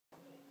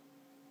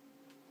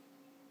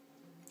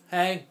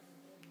Hey.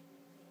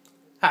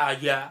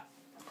 Yeah.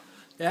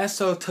 Yeah,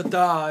 so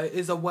today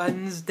is a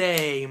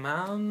Wednesday,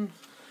 man.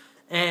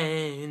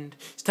 And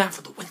it's time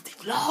for the Wednesday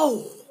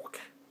vlog.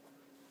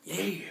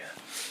 Yeah.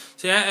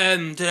 So yeah,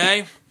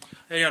 today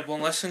I only had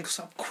one lesson because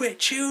I quit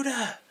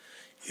tutor.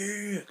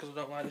 Yeah, because I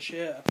don't like the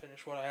shit. I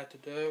finished what I had to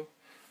do.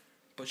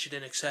 But she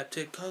didn't accept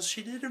it because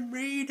she didn't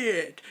read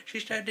it. She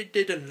said it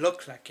didn't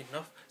look like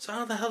enough. So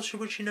how the hell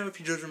would she know if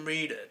she doesn't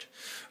read it?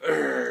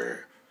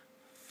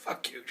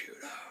 Fuck you,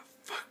 tutor.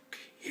 Fuck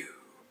you.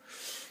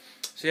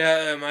 So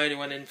yeah, I only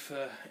went in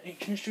for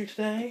ancient history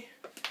today,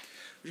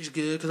 which is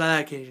good because I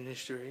like ancient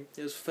history.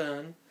 It was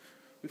fun.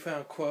 We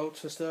found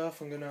quotes and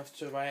stuff. I'm gonna have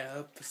to write it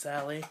up for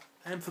Sally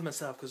and for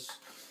myself because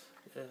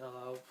then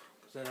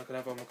I can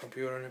have it on my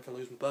computer, and if I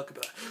lose my bucket,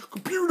 but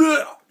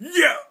computer,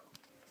 yeah.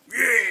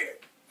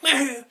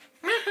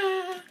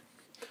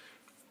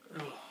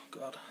 Oh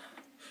god.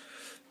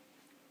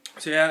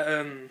 So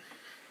yeah,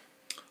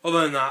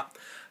 other than that,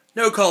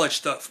 no college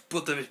stuff,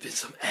 but there has been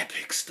some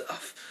epic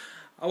stuff.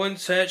 I went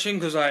searching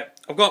because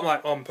I've got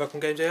like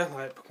Pokemon games here,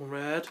 like Pokemon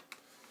Red,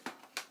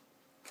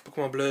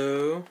 Pokemon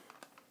Blue,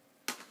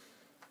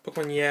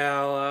 Pokemon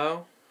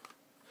Yellow.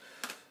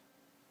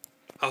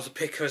 I was a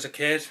picker as a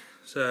kid,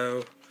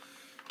 so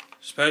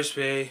supposed to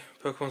be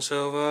Pokemon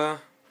Silver.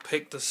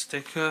 Picked the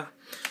sticker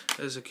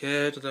as a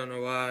kid, I don't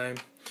know why.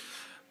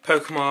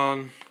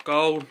 Pokemon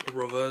Gold, the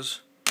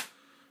brothers.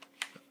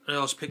 I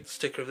also picked the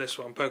sticker of this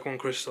one, Pokemon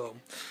Crystal.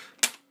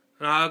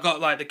 And I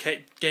got like the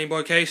Game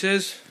Boy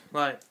cases,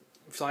 like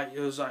I've got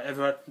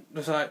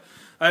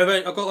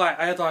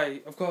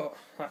like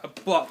a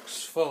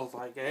box full of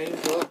like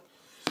games. Look,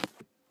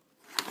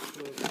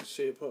 you can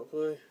see it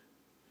properly.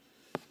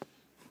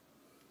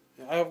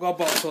 Yeah, I've got a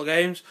box full of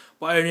games,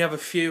 but I only have a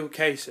few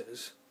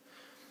cases.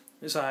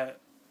 It's like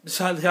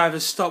they either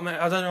stopped me.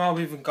 I don't know how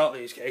we even got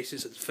these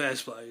cases in the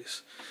first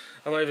place.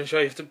 I'm not even sure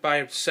you have to buy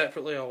them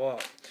separately or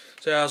what.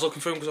 So yeah, I was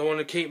looking for them because I want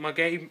to keep my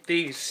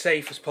these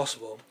safe as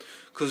possible.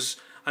 Because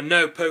I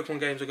know Pokemon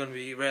games are going to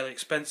be really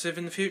expensive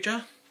in the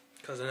future.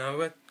 Because I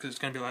know it. Because it's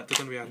going to be like, they're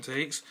going to be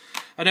antiques.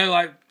 I know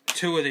like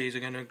 2 of these are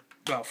going to,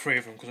 well 3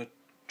 of them because I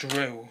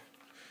drew.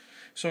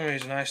 For some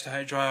reason I used to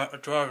hate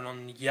drawing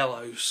on the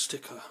yellow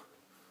sticker.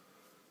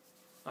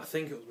 I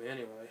think it was me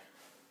anyway.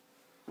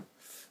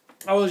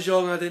 I was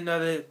young, I didn't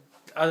know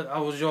I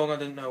was young, I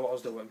didn't know what I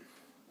was doing.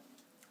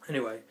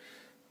 Anyway,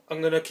 I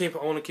want to keep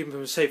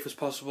them as safe as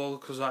possible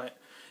because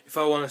if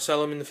I want to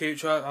sell them in the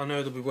future, I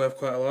know they'll be worth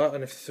quite a lot.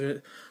 And if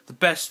they're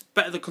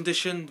better the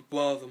condition, the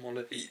more of them want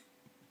to eat.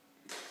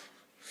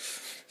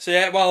 So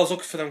yeah, while I was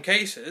looking for them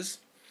cases,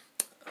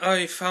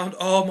 I found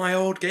all my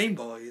old Game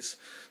Boys.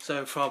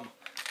 So from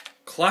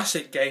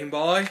classic Game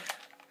Boy,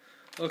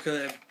 look at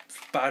that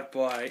bad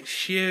boy,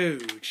 it's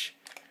huge.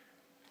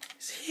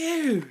 It's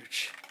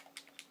huge.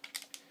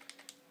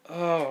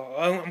 Oh,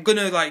 I'm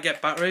gonna like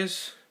get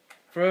batteries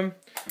for them.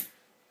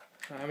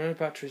 Right, how many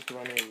batteries do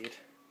I need?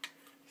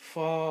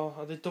 4.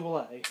 Are they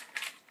AA?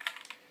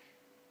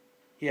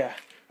 Yeah.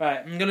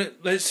 Right.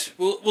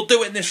 We'll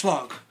do it in this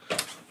vlog.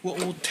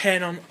 We'll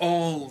turn on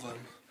all of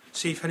them.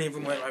 See if any of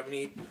them work. Right, we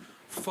need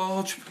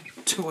 4 AA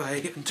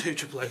and 2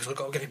 AAA because I've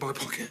got a Game Boy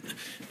Pocket.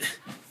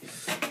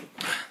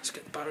 Let's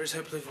get the batteries.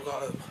 Hopefully we've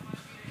got them.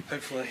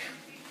 Hopefully.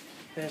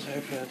 There's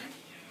hoping.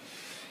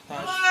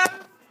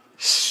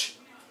 Shh.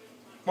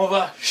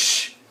 Mother,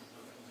 shh!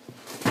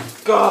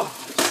 God!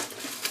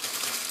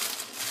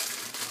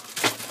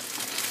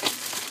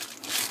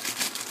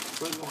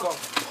 We've got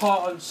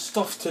part and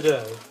stuff to do.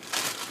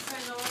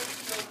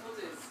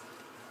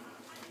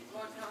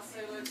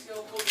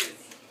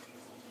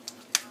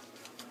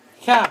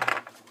 Cam!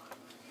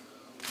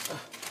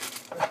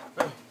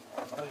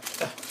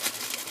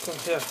 Come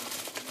here.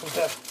 Come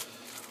here.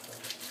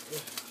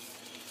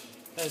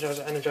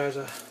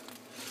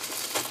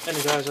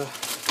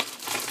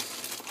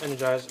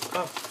 Energizer.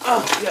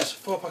 Oh, yes,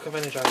 4 pack of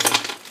Energizer.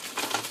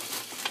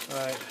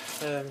 Right,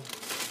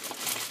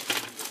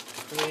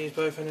 I need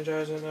both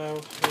Energizer now.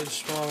 I need a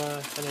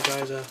smaller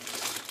Energizer.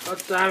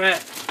 God damn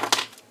it!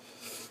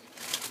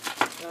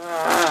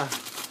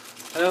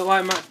 I don't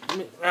like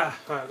right,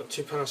 I've got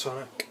 2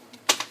 Panasonic.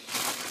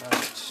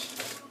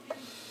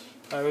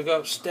 Right, we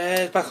go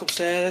back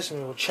upstairs,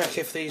 and we'll check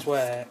if these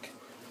work.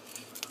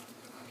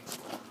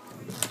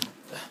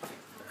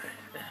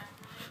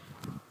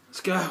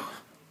 Let's go.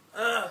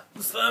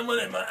 There's someone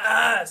in my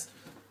eyes.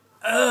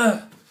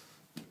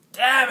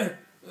 Damn it.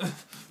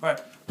 Right.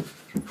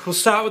 We'll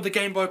start with the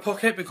Game Boy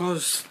Pocket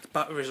because the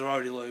batteries are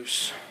already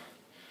loose.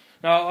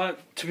 Now,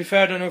 to be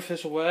fair, I don't know if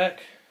this will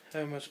work.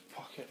 Where's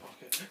Pocket?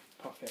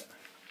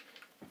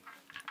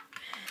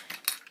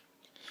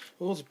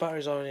 Oh, the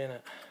battery's already in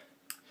it.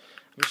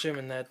 I'm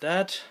assuming they're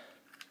dead.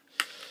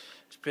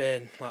 It's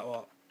been, like,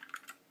 what?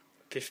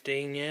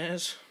 15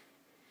 years?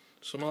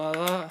 Something like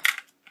that.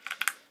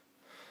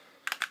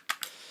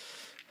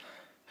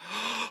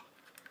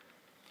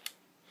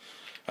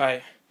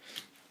 Right.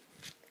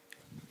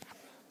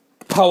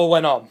 Power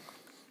went on.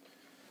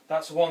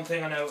 That's the one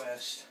thing I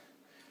noticed.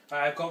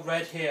 Right, I've got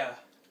red here.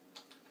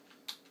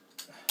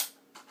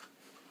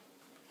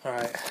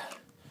 Alright,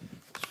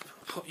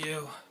 put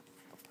you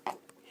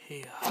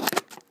here. I'll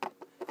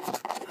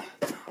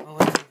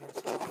let you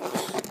against the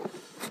box.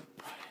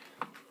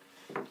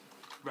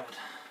 Red.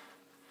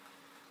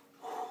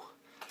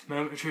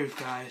 Moment of truth,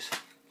 guys.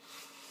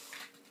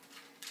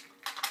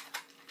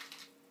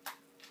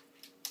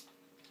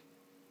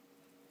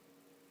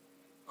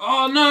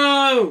 Oh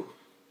no!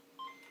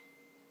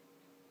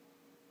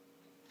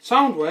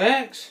 Sound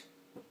works.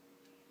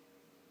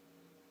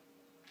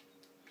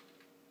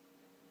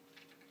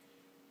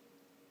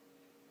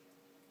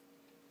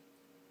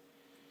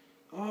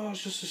 Oh,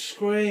 it's just a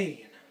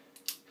screen.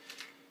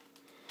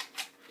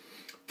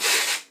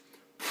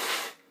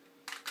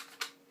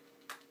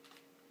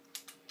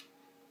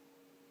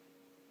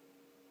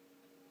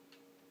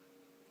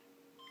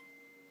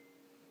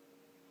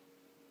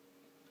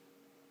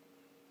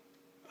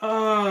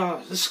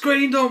 Ah, the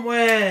screen don't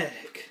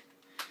work.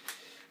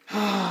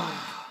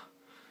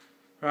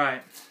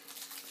 Right.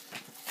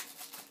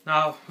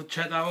 Now, we'll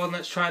check that one.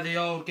 Let's try the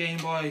old Game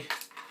Boy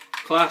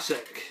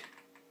Classic.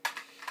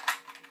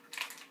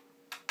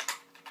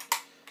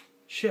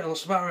 Shit, I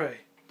lost the battery.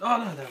 Oh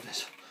no, there it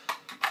is.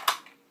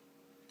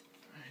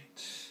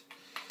 Right.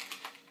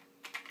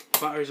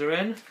 Batteries are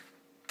in.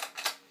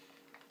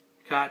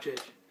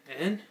 Cartridge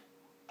in.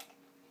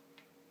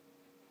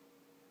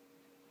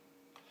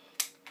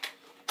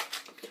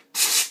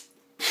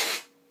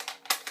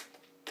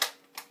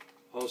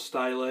 All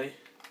styly.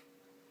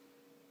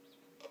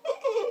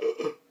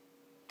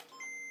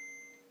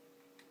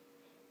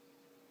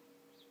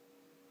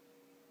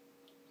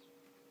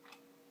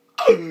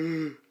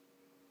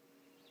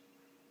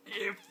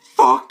 It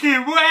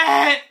fucking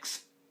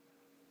works!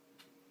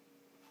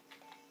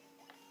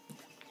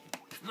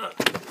 Look,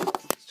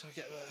 let's try to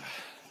get there.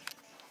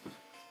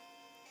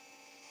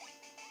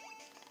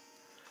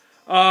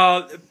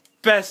 Oh,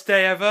 best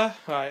day ever.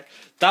 Right,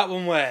 that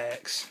one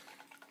works.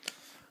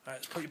 Right,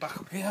 let's put you back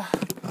up here.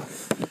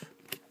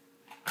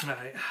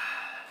 Right.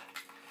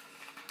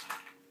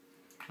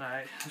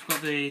 Right, I've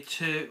got the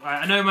two.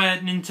 Right, I know my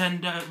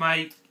Nintendo,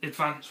 my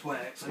Advance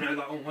works. I know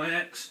that one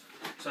works.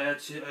 So I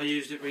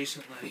used it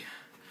recently.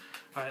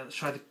 Right, let's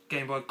try the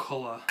Game Boy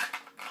Color.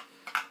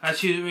 I had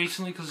to use it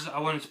recently because I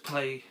wanted to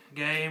play a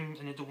game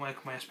and it didn't work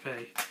on my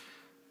SP.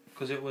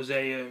 Because it was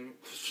a,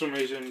 for some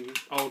reason,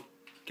 old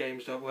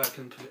games don't work.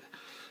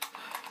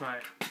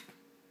 Right.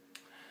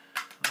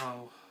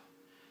 Oh.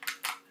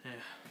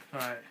 Yeah,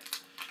 right.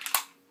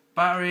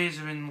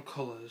 Batteries are in the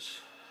colours.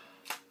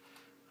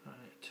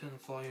 Right, turn the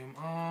volume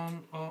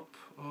on, up.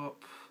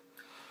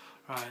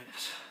 Right,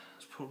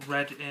 let's put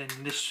red in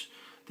this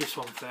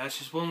one first.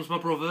 This one's my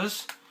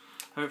brother's.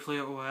 Hopefully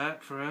it'll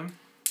work for him.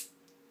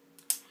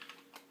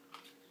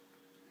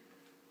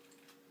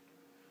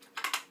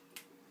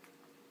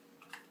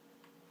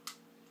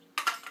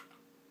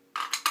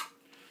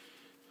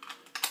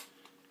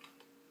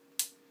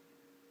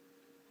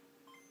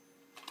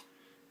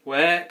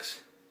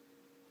 Works.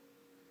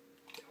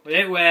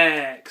 It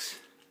works.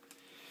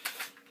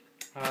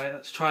 Alright,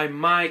 let's try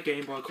my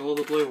Game Boy Color,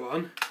 the blue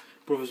one.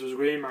 Brother's was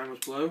green, mine was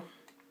blue.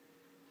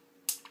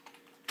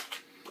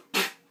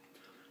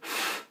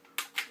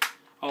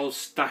 All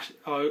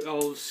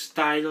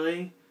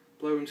styly,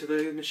 blow into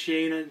the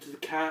machine, into the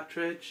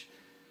cartridge,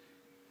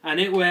 and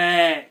it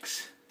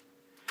works.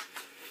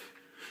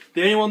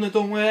 The only one that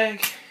don't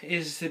work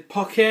is the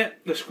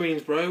pocket. The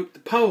screen's broke. The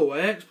power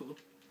works, but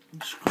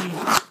the screen.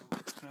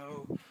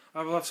 So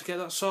I will have to get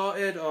that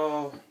sorted,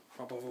 or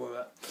I'll bother with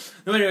it.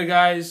 No, anyway,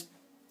 guys,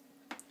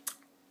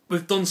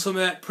 we've done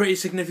something pretty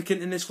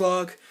significant in this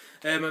vlog.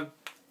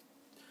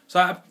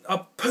 So I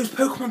posted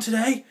Pokemon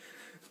today.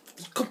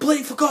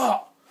 Completely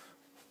forgot.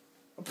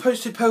 I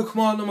posted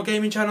Pokemon on my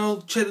gaming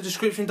channel. Check the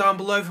description down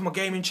below for my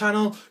gaming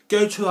channel.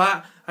 Go to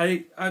that.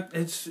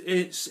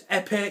 It's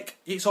epic.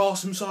 It's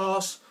awesome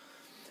sauce.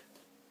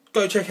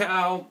 Go check it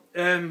out.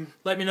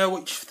 Let me know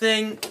what you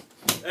think.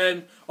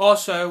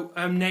 Also,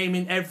 I'm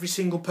naming every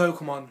single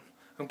Pokemon.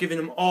 I'm giving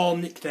them all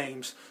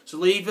nicknames. So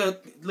leave a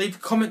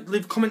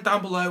comment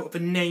down below of a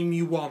name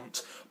you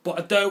want. But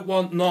I don't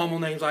want normal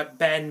names like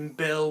Ben,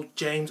 Bill,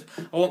 James.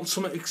 I want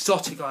something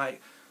exotic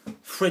like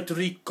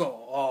Federico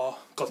or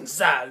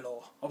Gonzalo.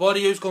 I've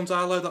already used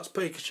Gonzalo, that's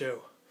Pikachu.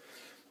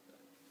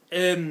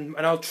 And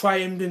I'll try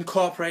and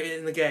incorporate it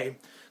in the game.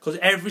 Because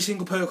every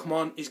single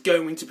Pokemon is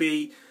going to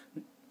be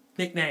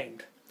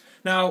nicknamed.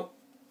 Now,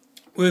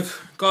 we've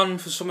gone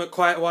for something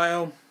quite a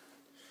while.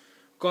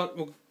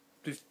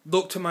 We've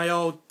looked at my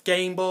old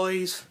Game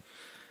Boys.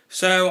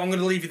 So I'm going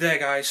to leave you there,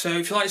 guys. So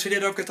if you like this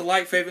video, don't forget to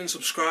like, favourite and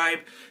subscribe.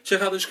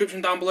 Check out the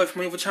description down below for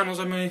my other channels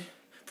and my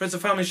friends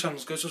and family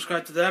channels. Go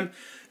subscribe to them.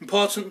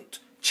 Important,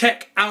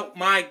 check out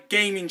my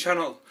gaming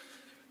channel.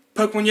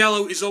 Pokemon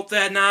Yellow is up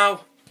there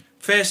now.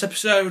 First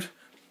episode.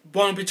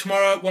 One will be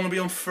tomorrow, one will be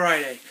on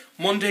Friday.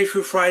 Monday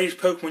through Friday is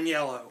Pokemon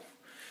Yellow.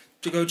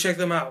 So go check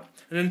them out.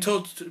 And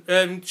until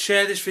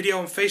share this video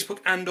on Facebook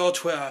and or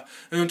Twitter.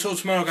 And until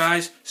tomorrow,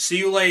 guys, see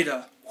you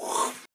later.